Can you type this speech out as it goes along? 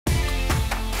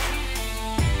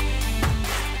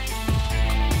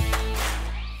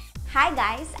Hi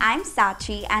guys, I'm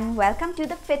Saachi and welcome to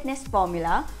the Fitness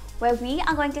Formula, where we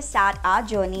are going to start our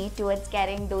journey towards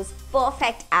getting those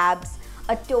perfect abs,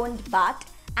 a toned butt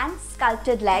and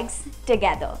sculpted legs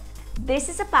together. This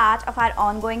is a part of our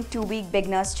ongoing 2-week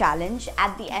beginners challenge,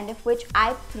 at the end of which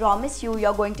I promise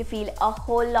you're going to feel a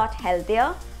whole lot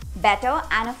healthier, better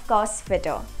and of course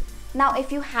fitter. Now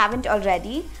if you haven't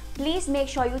already, please make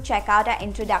sure you check out our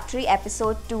introductory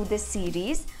episode to this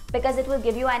series because it will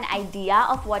give you an idea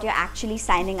of what you're actually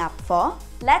signing up for.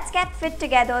 Let's get fit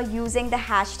together using the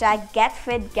hashtag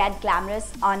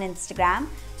 #GetFitGetGlamrs on Instagram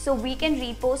so we can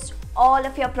repost all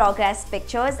of your progress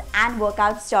pictures and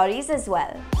workout stories as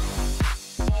well.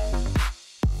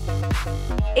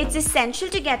 It's essential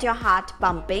to get your heart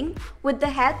pumping with the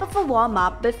help of a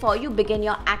warm-up before you begin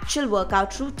your actual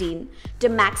workout routine to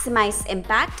maximize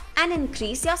impact and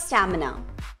increase your stamina.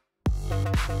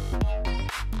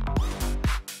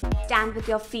 Stand with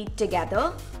your feet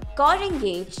together, core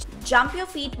engaged, jump your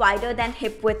feet wider than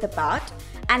hip width apart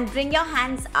and bring your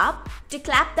hands up to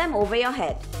clap them over your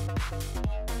head.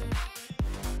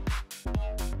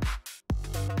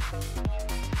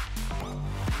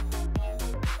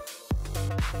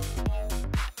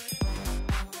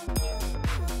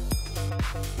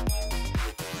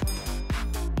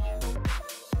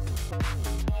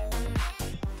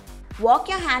 Walk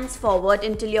your hands forward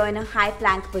until you're in a high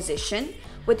plank position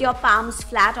with your palms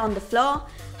flat on the floor,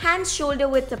 hands shoulder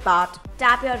width apart.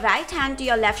 Tap your right hand to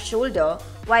your left shoulder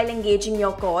while engaging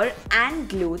your core and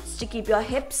glutes to keep your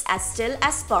hips as still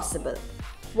as possible.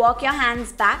 Walk your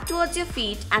hands back towards your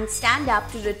feet and stand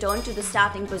up to return to the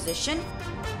starting position.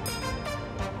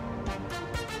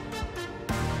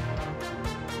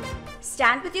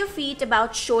 Stand with your feet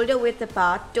about shoulder width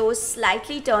apart, toes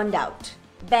slightly turned out.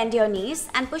 Bend your knees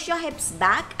and push your hips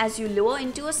back as you lower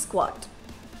into a squat.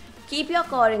 Keep your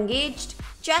core engaged,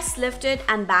 chest lifted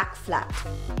and back flat.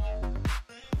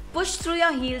 Push through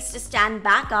your heels to stand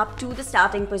back up to the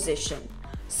starting position.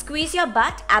 Squeeze your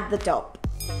butt at the top.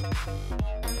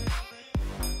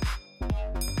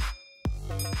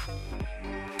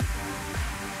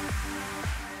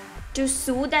 To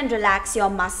soothe and relax your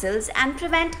muscles and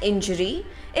prevent injury,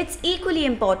 it's equally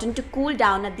important to cool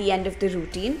down at the end of the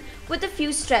routine with a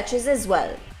few stretches as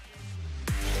well.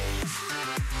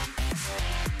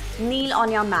 Kneel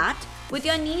on your mat with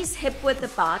your knees hip width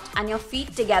apart and your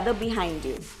feet together behind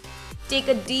you. Take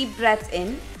a deep breath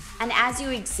in and as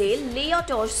you exhale, lay your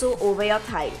torso over your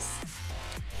thighs.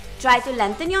 Try to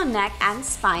lengthen your neck and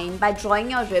spine by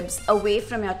drawing your ribs away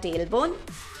from your tailbone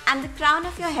and the crown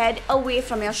of your head away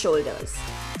from your shoulders.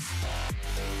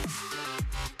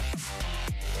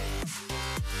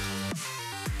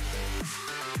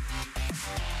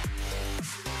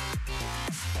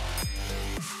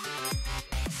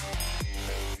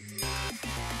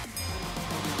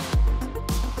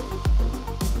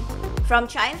 From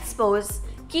child's pose,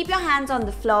 keep your hands on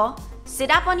the floor,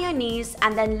 sit up on your knees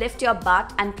and then lift your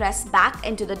butt and press back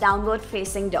into the downward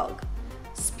facing dog.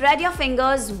 Spread your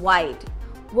fingers wide.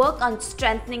 Work on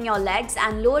strengthening your legs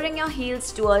and lowering your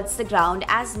heels towards the ground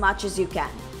as much as you can.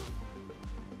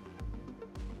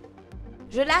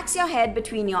 Relax your head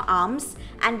between your arms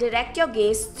and direct your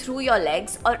gaze through your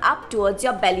legs or up towards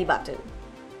your belly button.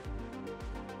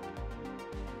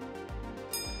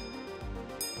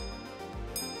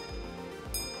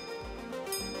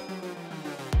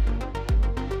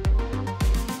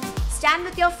 Stand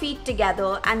with your feet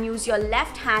together and use your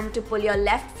left hand to pull your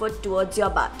left foot towards your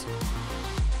butt.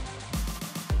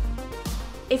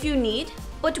 If you need,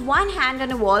 put one hand on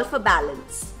a wall for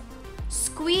balance.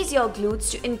 Squeeze your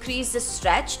glutes to increase the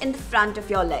stretch in the front of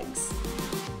your legs.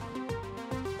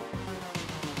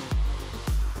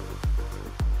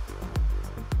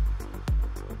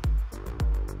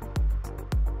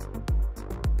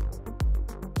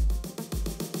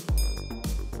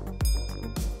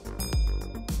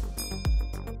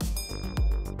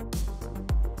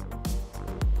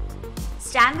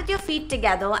 Stand with your feet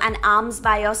together and arms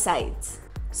by your sides.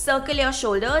 Circle your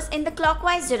shoulders in the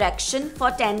clockwise direction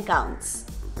for 10 counts.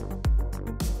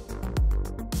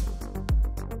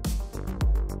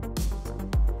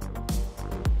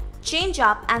 Change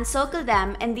up and circle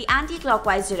them in the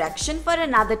anti-clockwise direction for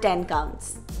another 10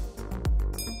 counts.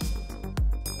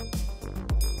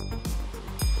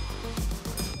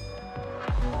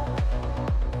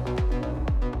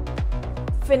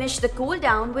 Finish the cool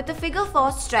down with a figure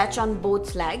 4 stretch on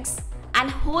both legs and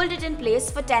hold it in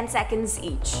place for 10 seconds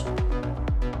each.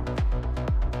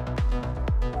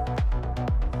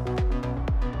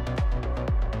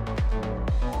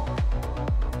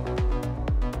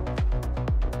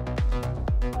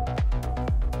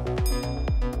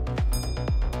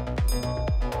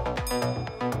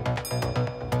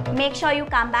 Make sure you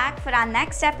come back for our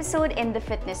next episode in the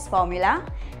Fitness Formula.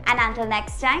 And until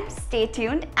next time, stay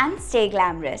tuned and stay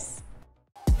glamorous.